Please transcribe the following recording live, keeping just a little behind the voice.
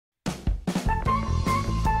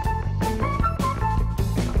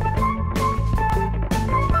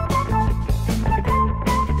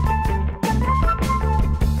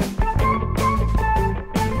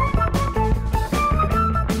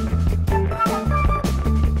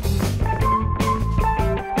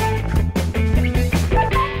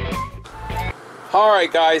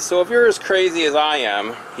Alright guys, so if you're as crazy as I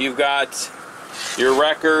am, you've got your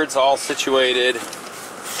records all situated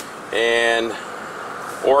and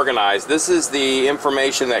organized. This is the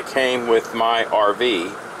information that came with my RV.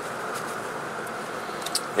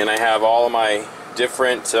 And I have all of my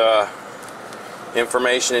different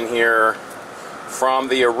information in here from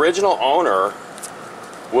the original owner,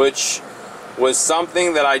 which was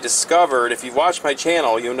something that I discovered. If you've watched my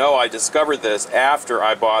channel, you know I discovered this after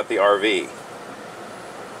I bought the RV.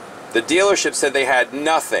 The dealership said they had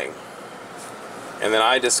nothing, and then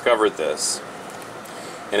I discovered this,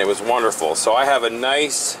 and it was wonderful. So I have a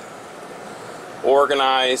nice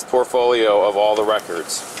organized portfolio of all the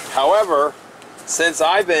records. However, since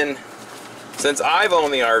I've owned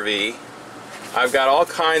the RV, I've got all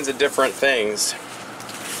kinds of different things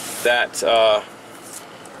that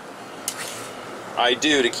I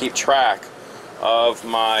do to keep track of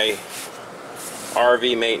my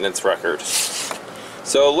RV maintenance record.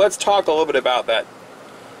 So let's talk a little bit about that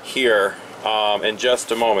here in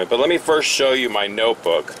just a moment. But let me first show you my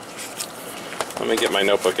notebook. Let me get my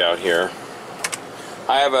notebook out here.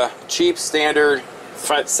 I have a cheap standard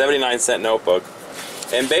 79-cent notebook,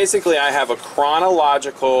 and basically I have a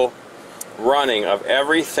chronological running of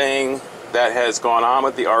everything that has gone on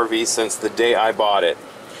with the RV since the day I bought it.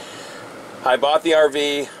 I bought the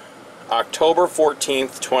RV October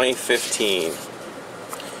 14th, 2015.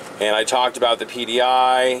 And I talked about the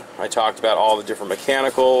PDI, I talked about all the different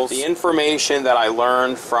mechanicals, the information that I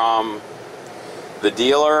learned from the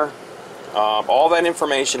dealer. All that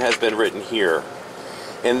information has been written here.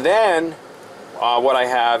 And then what I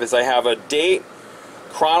have is I have a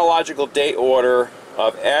chronological date order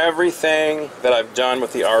of everything that I've done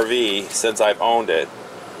with the RV since I've owned it.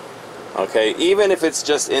 Okay, even if it's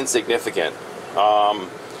just insignificant.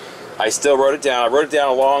 I still wrote it down. I wrote it down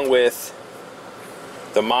along with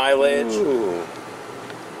the mileage. Ooh.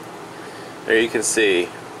 There you can see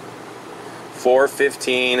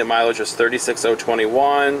 415, the mileage was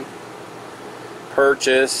 36,021.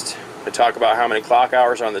 Purchased. I talk about how many clock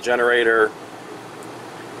hours are on the generator.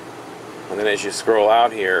 And then as you scroll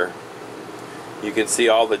out here, you can see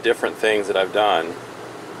all the different things that I've done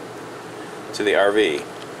to the RV.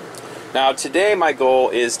 Now today my goal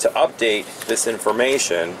is to update this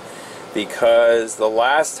information, because the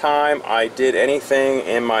last time I did anything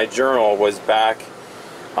in my journal was back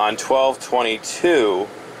on 12/22,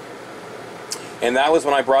 and that was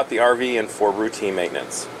when I brought the RV in for routine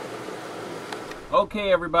maintenance.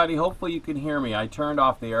 Okay everybody, hopefully you can hear me. I turned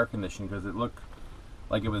off the air conditioning because it looked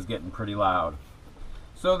like it was getting pretty loud.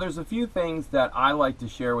 So there's a few things that I like to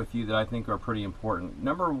share with you that I think are pretty important.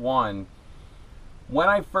 Number one, when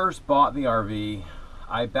I first bought the RV,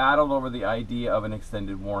 I battled over the idea of an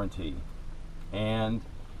extended warranty. And,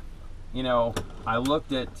 you know, I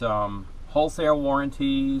looked at wholesale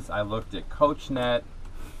warranties, I looked at CoachNet,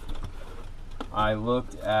 I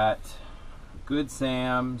looked at Good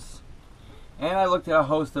Sam's, and I looked at a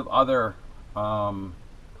host of other RV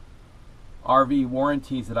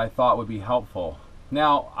warranties that I thought would be helpful.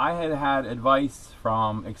 Now, I had advice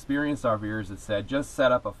from experienced RVers that said just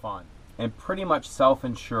set up a fund and pretty much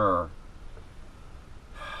self-insure.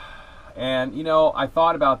 And you know, I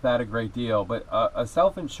thought about that a great deal, but a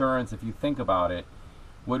self-insurance, if you think about it,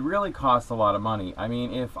 would really cost a lot of money. I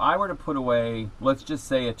mean, if I were to put away, let's just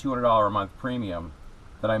say a $200 a month premium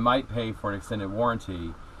that I might pay for an extended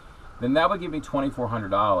warranty, then that would give me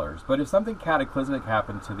 $2,400. But if something cataclysmic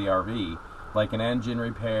happened to the RV, like an engine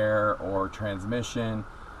repair or transmission,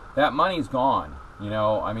 that money's gone. You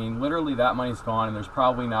know, I mean, literally that money's gone, and there's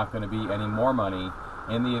probably not going to be any more money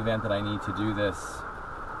in the event that I need to do this,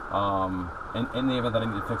 in the event that I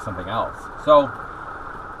need to fix something else. So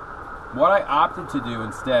what I opted to do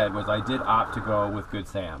instead was I did opt to go with Good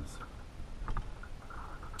Sam's.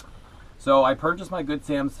 So I purchased my Good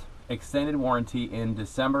Sam's extended warranty in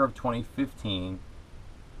December of 2015,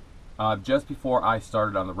 just before I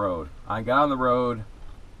started on the road. I got on the road,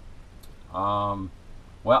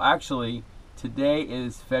 well actually today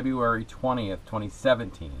is February 20th,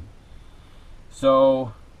 2017.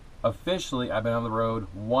 So officially I've been on the road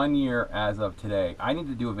 1 year as of today. I need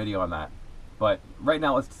to do a video on that, but right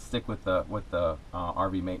now let's stick with the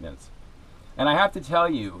RV maintenance. And I have to tell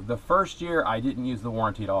you, the first year I didn't use the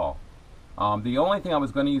warranty at all. The only thing I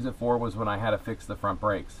was going to use it for was when I had to fix the front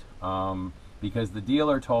brakes, because the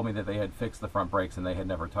dealer told me that they had fixed the front brakes and they had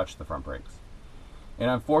never touched the front brakes.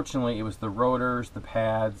 And unfortunately it was the rotors, the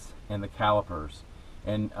pads, and the calipers.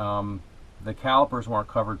 And the calipers weren't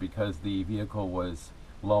covered because the vehicle was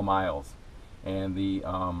low miles, and the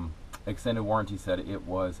extended warranty said it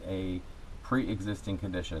was a pre-existing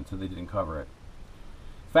condition, so they didn't cover it.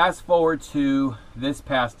 Fast forward to this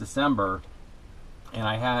past December, and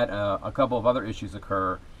I had a couple of other issues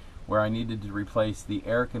occur where I needed to replace the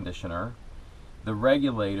air conditioner, the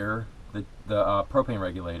regulator, the propane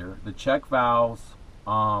regulator, the check valves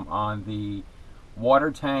on the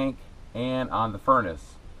water tank and on the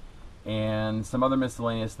furnace, and some other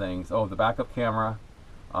miscellaneous things. Oh, the backup camera,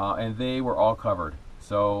 and they were all covered.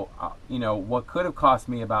 So, you know, what could have cost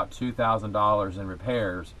me about $2,000 in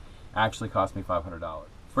repairs actually cost me $500.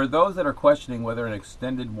 For those that are questioning whether an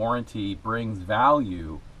extended warranty brings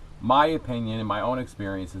value, my opinion and my own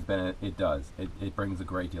experience has been it does. It brings a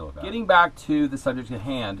great deal of value. Getting back to the subject at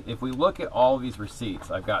hand, if we look at all of these receipts,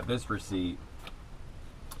 I've got this receipt,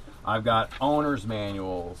 I've got owner's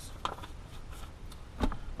manuals,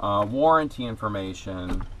 warranty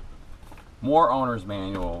information, more owner's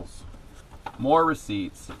manuals, more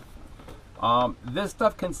receipts. This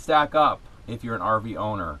stuff can stack up if you're an RV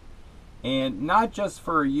owner. And not just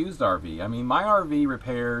for a used RV. I mean, my RV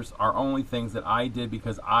repairs are only things that I did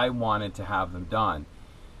because I wanted to have them done.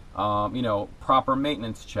 You know, proper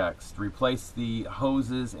maintenance checks, replace the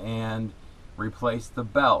hoses and replace the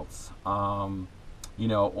belts. You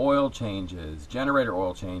know, oil changes, generator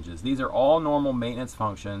oil changes. These are all normal maintenance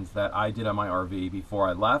functions that I did on my RV before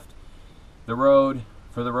I left the road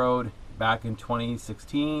back in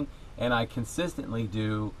 2016, and I consistently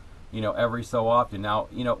do, you know, every so often. Now,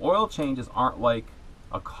 you know, oil changes aren't like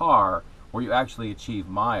a car where you actually achieve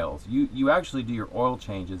miles. You actually do your oil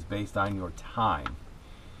changes based on your time.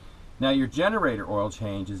 Now, your generator oil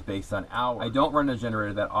change is based on hours. I don't run a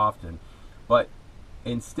generator that often, but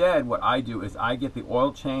instead what I do is I get the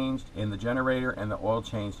oil changed in the generator and the oil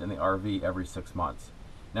changed in the RV every 6 months.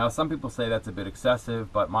 Now, some people say that's a bit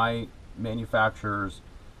excessive, but my manufacturer's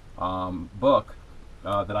book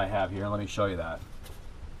that I have here, let me show you that.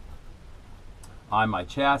 On my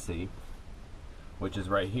chassis, which is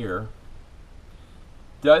right here,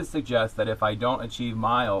 does suggest that if I don't achieve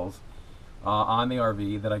miles on the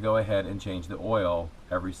RV, that I go ahead and change the oil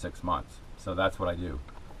every 6 months. So that's what I do.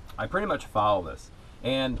 I pretty much follow this.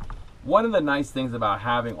 And one of the nice things about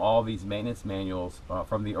having all these maintenance manuals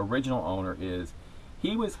from the original owner is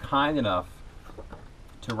he was kind enough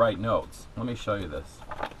to write notes. Let me show you this.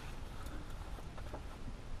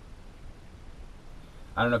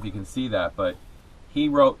 I don't know if you can see that, but he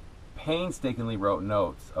painstakingly wrote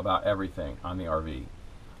notes about everything on the RV.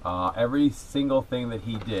 Every single thing that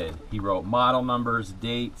he did, he wrote model numbers,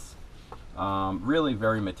 dates, really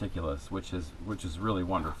very meticulous, which is really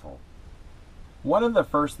wonderful. One of the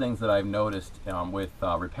first things that I've noticed with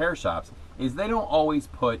repair shops is they don't always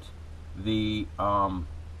put the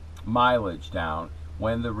mileage down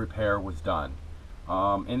when the repair was done.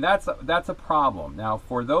 And that's a problem. Now,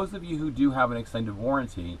 for those of you who do have an extended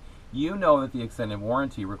warranty, you know that the extended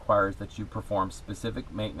warranty requires that you perform specific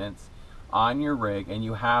maintenance on your rig, and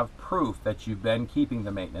you have proof that you've been keeping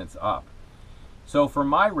the maintenance up. So for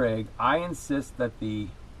my rig, I insist that the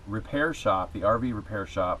repair shop, the RV repair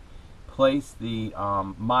shop, place the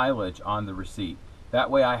mileage on the receipt. That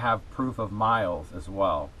way I have proof of miles as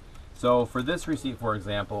well. So for this receipt, for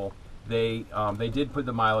example, they did put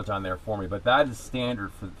the mileage on there for me, but that is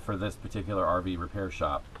standard for this particular RV repair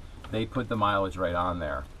shop. They put the mileage right on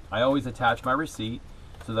there. I always attach my receipt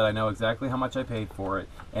so that I know exactly how much I paid for it,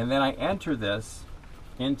 and then I enter this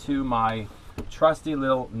into my trusty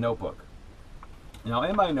little notebook. Now,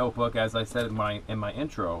 in my notebook, as I said in my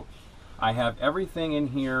intro, I have everything in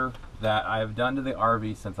here that I have done to the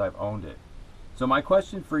RV since I've owned it. So my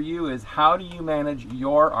question for you is, how do you manage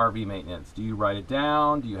your RV maintenance? Do you write it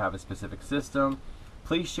down? Do you have a specific system?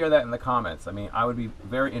 Please share that in the comments. I mean, I would be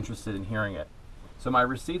very interested in hearing it. So my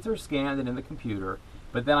receipts are scanned and in the computer,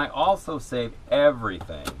 but then I also save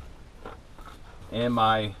everything in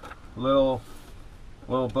my little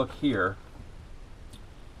book here.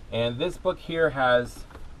 And this book here has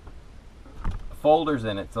folders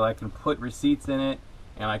in it, so I can put receipts in it,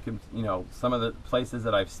 and I can, you know, some of the places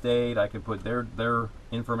that I've stayed, I could put their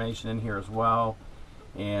information in here as well.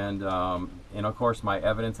 And of course my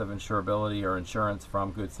evidence of insurability or insurance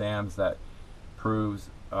from Good Sam's that proves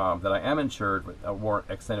that I am insured with a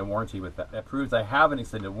extended warranty with that. That proves I have an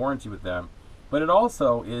extended warranty with them. But it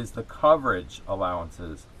also is the coverage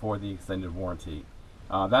allowances for the extended warranty.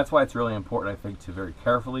 That's why it's really important, I think, to very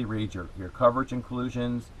carefully read your coverage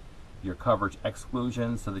inclusions, your coverage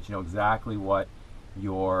exclusions, so that you know exactly what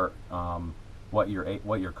you're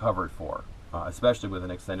covered for, especially with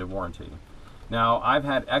an extended warranty. Now, I've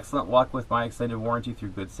had excellent luck with my extended warranty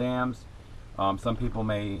through Good Sam's. Some people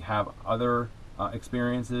may have other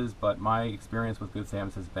experiences, but my experience with Good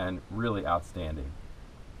Sam's has been really outstanding.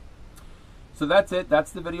 So that's it.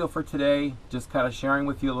 That's the video for today. Just kind of sharing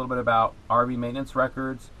with you a little bit about RV maintenance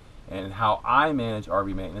records and how I manage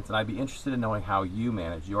RV maintenance, and I'd be interested in knowing how you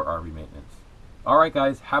manage your RV maintenance. All right,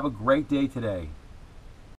 guys, have a great day today.